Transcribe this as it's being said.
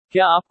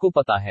क्या आपको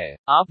पता है,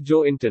 आप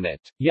जो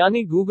इंटरनेट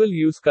यानी गूगल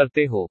यूज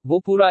करते हो, वो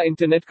पूरा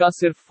इंटरनेट का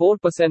सिर्फ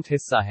 4%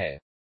 हिस्सा है।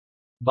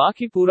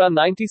 बाकी पूरा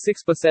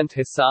 96%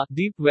 हिस्सा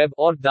डीप वेब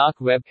और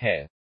डार्क वेब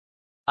है।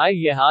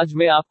 आइए आज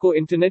मैं आपको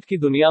इंटरनेट की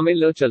दुनिया में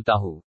ले चलता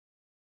हूँ।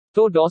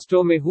 तो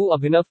दोस्तों, मैं हूँ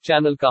अभिनव,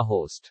 चैनल का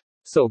host.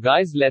 So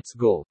guys, let's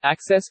go.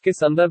 Access के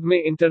संदर्भ में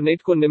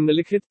इंटरनेट को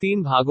निम्नलिखित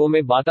 3 भागों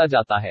में बांटा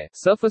जाता है।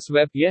 सरफेस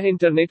वेब, यह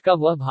इंटरनेट का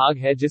वह भाग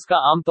है जिसका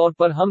आमतौर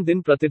पर हम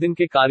दिन प्रतिदिन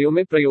के कार्यों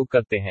में प्रयोग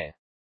करते हैं।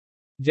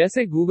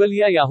 जैसे गूगल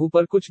या याहू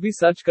पर कुछ भी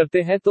सर्च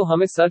करते हैं तो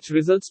हमें सर्च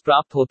रिजल्ट्स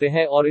प्राप्त होते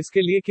हैं और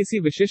इसके लिए किसी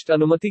विशिष्ट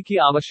अनुमति की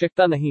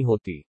आवश्यकता नहीं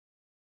होती।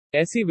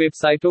 ऐसी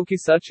वेबसाइटों की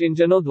सर्च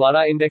इंजनों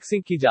द्वारा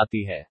इंडेक्सिंग की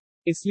जाती है,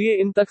 इसलिए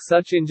इन तक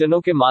सर्च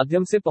इंजनों के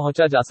माध्यम से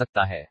पहुंचा जा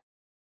सकता है।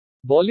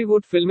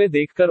 बॉलीवुड फिल्में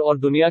देखकर और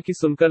दुनिया की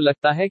सुनकर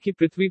लगता है कि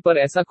पृथ्वी पर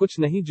ऐसा कुछ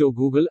नहीं जो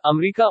गूगल,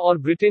 अमेरिका और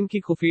ब्रिटेन की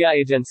खुफिया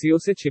एजेंसियों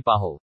से छिपा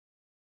हो।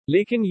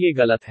 लेकिन ये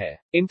गलत है।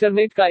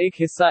 इंटरनेट का एक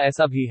हिस्सा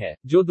ऐसा भी है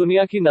जो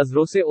दुनिया की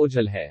नजरों से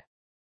ओझल है।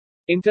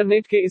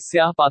 इंटरनेट के इस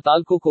स्याह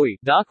पाताल को कोई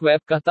डार्क वेब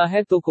कहता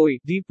है तो कोई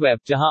डीप वेब,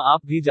 जहां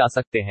आप भी जा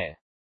सकते हैं।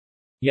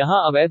 यहां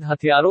अवैध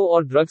हथियारों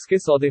और ड्रग्स के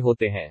सौदे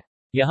होते हैं।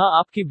 यहां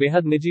आपकी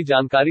बेहद निजी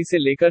जानकारी से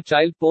लेकर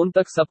चाइल्ड पोर्न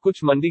तक सब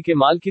कुछ मंडी के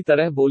माल की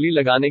तरह बोली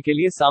लगाने के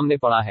लिए सामने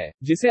पड़ा है।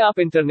 जिसे आप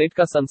इंटरनेट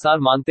का संसार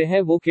मानते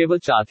हैं वो केवल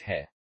चार्ट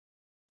है।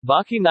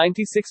 बाकी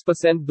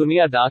 96%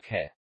 दुनिया डार्क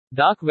है।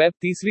 डार्क वेब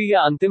तीसरी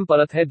या अंतिम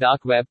परत है।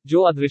 डार्क वेब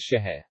जो अदृश्य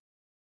है,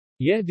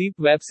 यह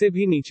डीप वेब से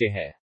भी नीचे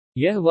है।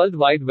 यह वर्ल्ड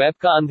वाइड वेब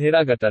का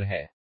अंधेरा गटर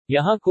है।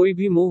 यहां कोई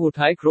भी मुंह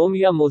उठाए क्रोम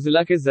या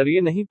मोजिला के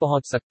जरिए नहीं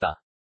पहुंच सकता।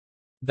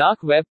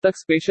 डार्क वेब तक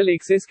स्पेशल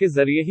एक्सेस के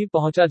जरिए ही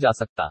पहुंचा जा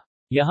सकता।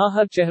 यहां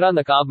हर चेहरा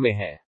नकाब में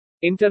है।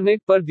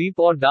 इंटरनेट पर डीप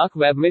और डार्क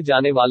वेब में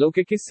जाने वालों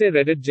के किस्से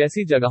रेडिट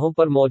जैसी जगहों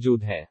पर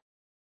मौजूद हैं।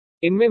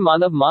 इनमें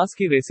मानव मांस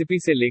की रेसिपी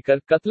से लेकर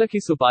कत्ल की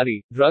सुपारी,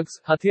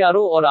 ड्रग्स,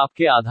 हथियारों और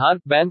आपके आधार,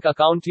 बैंक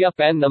अकाउंट या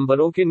पैन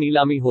नंबरों के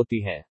नीलामी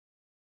होती है।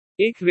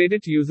 एक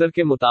रेडिट यूजर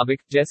के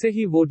मुताबिक, जैसे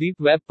ही वो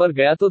डीप वेब पर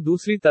गया तो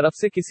दूसरी तरफ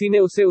से किसी ने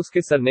उसे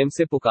उसके सरनेम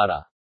से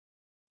पुकारा।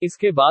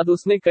 इसके बाद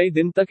उसने कई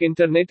दिन तक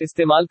इंटरनेट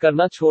इस्तेमाल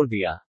करना छोड़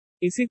दिया।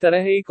 इसी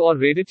तरह एक और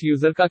रेडिट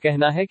यूजर का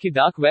कहना है कि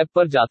डार्क वेब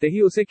पर जाते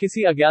ही उसे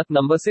किसी अज्ञात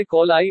नंबर से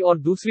कॉल आई और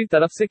दूसरी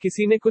तरफ से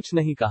किसी ने कुछ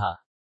नहीं कहा।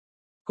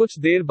 कुछ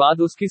देर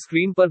बाद उसकी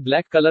स्क्रीन पर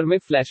ब्लैक कलर में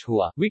फ्लैश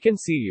हुआ, we can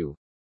see you.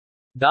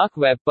 Dark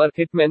web पर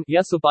हिटमैन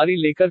या सुपारी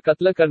लेकर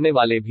कत्ल करने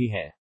वाले भी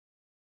हैं।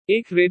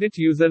 एक रेडिट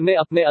यूजर ने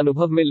अपने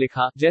अनुभव में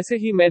लिखा, जैसे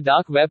ही मैं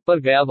डार्क वेब पर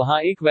गया वहां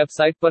एक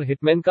वेबसाइट पर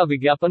हिटमैन का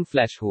विज्ञापन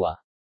फ्लैश हुआ।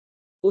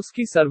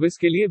 उसकी सर्विस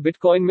के लिए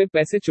बिटकॉइन में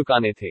पैसे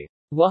चुकाने थे।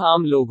 वह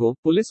आम लोगों,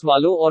 पुलिस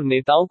वालों और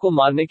नेताओं को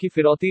मारने की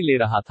फिरौती ले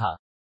रहा था।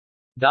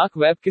 डार्क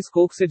वेब किस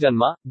कोख से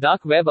जन्मा?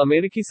 डार्क वेब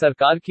अमेरिकी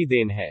सरकार की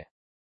देन है।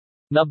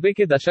 90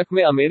 के दशक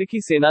में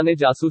अमेरिकी सेना ने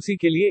जासूसी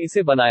के लिए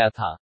इसे बनाया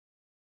था।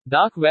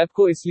 डार्क वेब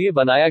को इसलिए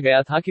बनाया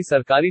गया था कि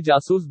सरकारी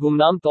जासूस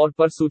गुमनाम तौर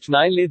पर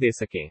सूचनाएं ले दे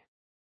सकें।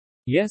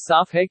 यह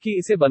साफ है कि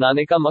इसे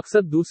बनाने का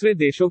मकसद दूसरे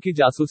देशों की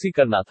जासूसी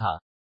करना था।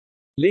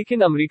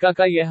 लेकिन अमेरिका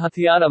का यह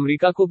हथियार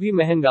अमेरिका को भी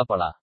महंगा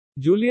पड़ा।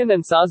 जूलियन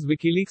एसांज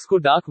विकीलीक्स को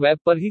डार्क वेब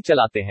पर ही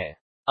चलाते हैं।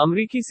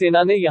 अमेरिकी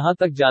सेना ने यहां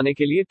तक जाने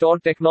के लिए टॉर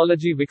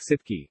टेक्नोलॉजी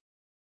विकसित की।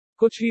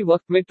 कुछ ही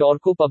वक्त में टॉर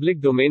को पब्लिक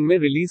डोमेन में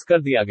रिलीज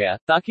कर दिया गया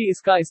ताकि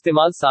इसका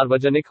इस्तेमाल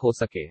सार्वजनिक हो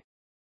सके।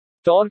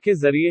 टॉर के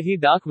जरिए ही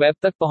डार्क वेब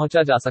तक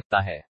पहुंचा जा सकता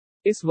है।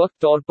 इस वक्त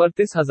टॉर पर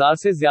 30,000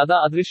 से ज्यादा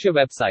अदृश्य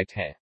वेबसाइट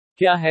हैं।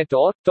 क्या है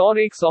टॉर? टॉर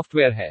एक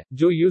सॉफ्टवेयर है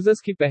जो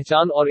यूजर्स की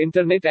पहचान और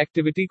इंटरनेट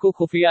एक्टिविटी को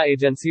खुफिया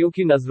एजेंसियों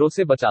की नजरों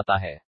से बचाता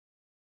है।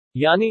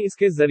 यानी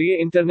इसके जरिए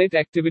इंटरनेट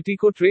एक्टिविटी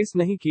को ट्रेस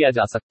नहीं किया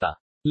जा सकता।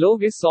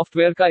 लोग इस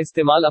सॉफ्टवेयर का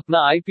इस्तेमाल अपना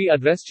आईपी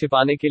एड्रेस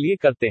छिपाने के लिए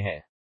करते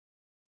हैं।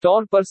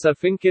 टॉर पर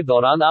सर्फिंग के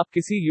दौरान आप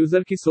किसी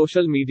यूजर की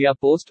social media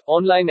post,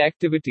 online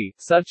activity,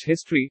 search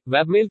history,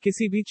 webmail,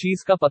 किसी भी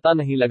चीज का पता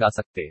नहीं लगा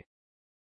सकते।